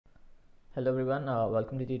Hello everyone,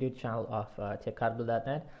 welcome to the YouTube channel of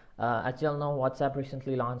techcardinal.net. As you all know, WhatsApp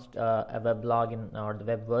recently launched a web login or the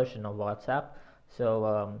web version of WhatsApp.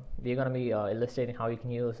 So we're going to be illustrating how you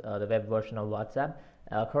can use the web version of WhatsApp.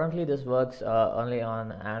 Currently this works only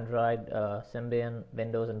on Android, Symbian,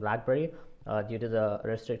 Windows and BlackBerry due to the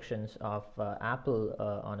restrictions of Apple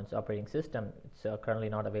on its operating system. It's currently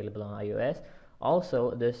not available on iOS.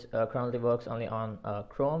 Also, this currently works only on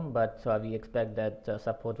Chrome, but we expect that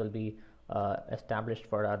support will be established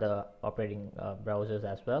for other operating browsers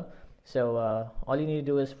as well. So all you need to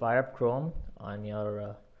do is fire up Chrome on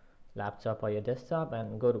your laptop or your desktop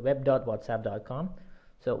and go to web.whatsapp.com.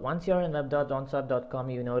 So once you're in web.whatsapp.com,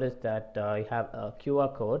 you notice that you have a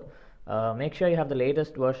QR code. Make sure you have the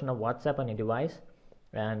latest version of WhatsApp on your device,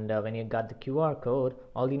 and when you got the QR code,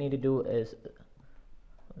 all you need to do is,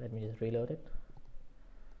 let me just reload it.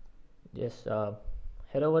 Just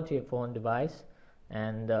head over to your phone device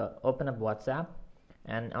and open up WhatsApp.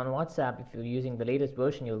 And on WhatsApp, if you're using the latest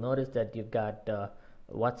version, you'll notice that you've got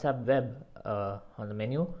WhatsApp web on the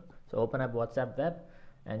menu. So open up WhatsApp web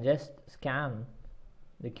and just scan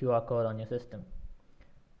the QR code on your system,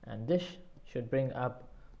 and this should bring up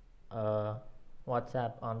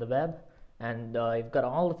WhatsApp on the web, and you've got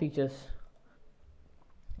all the features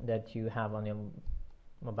that you have on your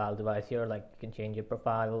mobile device here, like you can change your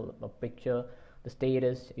profile, a picture, the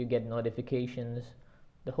status, you get notifications,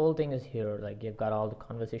 the whole thing is here. Like you've got all the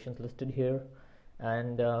conversations listed here,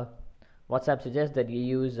 and WhatsApp suggests that you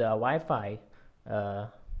use Wi-Fi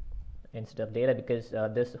instead of data, because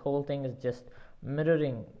this whole thing is just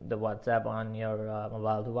mirroring the WhatsApp on your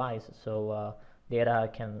mobile device, so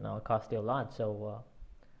data can cost you a lot. So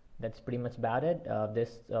that's pretty much about it.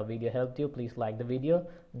 This video helped you. Please like the video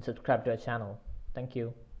and subscribe to our channel. Thank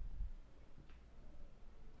you.